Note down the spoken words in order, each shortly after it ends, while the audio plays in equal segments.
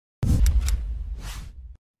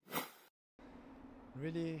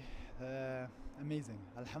Really amazing.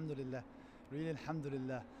 Alhamdulillah. Really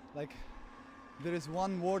Alhamdulillah. Like there is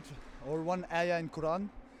one word or one ayah in Quran.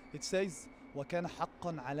 It says وَكَانَ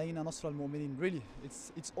حَقًّا عَلَيْنَا نَصْرَ الْمُؤْمِنِينَ. Really,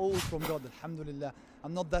 it's all from God. Alhamdulillah.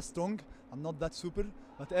 I'm not that strong. I'm not that super,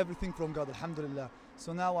 but everything from God. Alhamdulillah.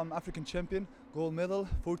 So now I'm African champion, gold medal,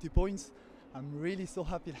 40 points. I'm really so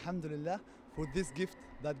happy. Alhamdulillah for this gift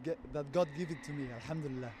that God gave it to me.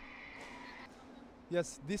 Alhamdulillah.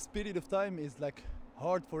 Yes, this period of time is like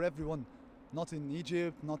hard for everyone, not in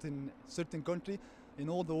Egypt, not in certain country, in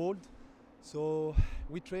all the world. So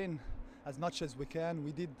we train as much as we can.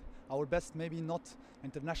 We did our best, maybe not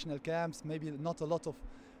international camps, maybe not a lot of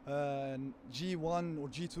G1 or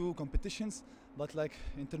G2 competitions, but like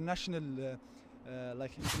international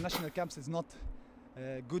camps is not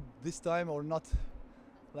good this time, or not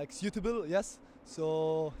like suitable. Yes,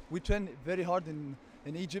 so we train very hard in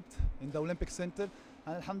Egypt, in the Olympic Center,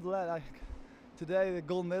 and Alhamdulillah, like today the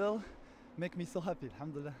gold medal make me so happy.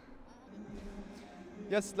 Alhamdulillah.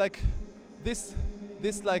 Yes, like this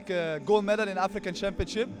like gold medal in African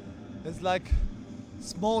Championship is like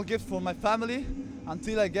small gift for my family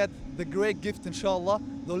until I get the great gift, inshallah,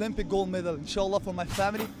 the Olympic gold medal, inshallah, for my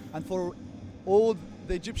family and for all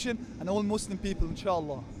the Egyptian and all Muslim people,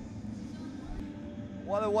 inshallah.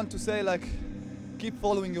 What I want to say, like, keep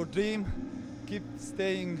following your dream, keep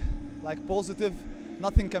staying like positive,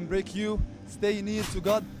 nothing can break you, stay near to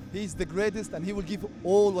God, He's the greatest and He will give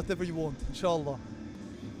all whatever you want, inshallah.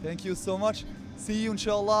 Thank you so much. See you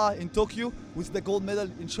inshallah in Tokyo with the gold medal,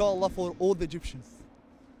 inshallah, for all the Egyptians.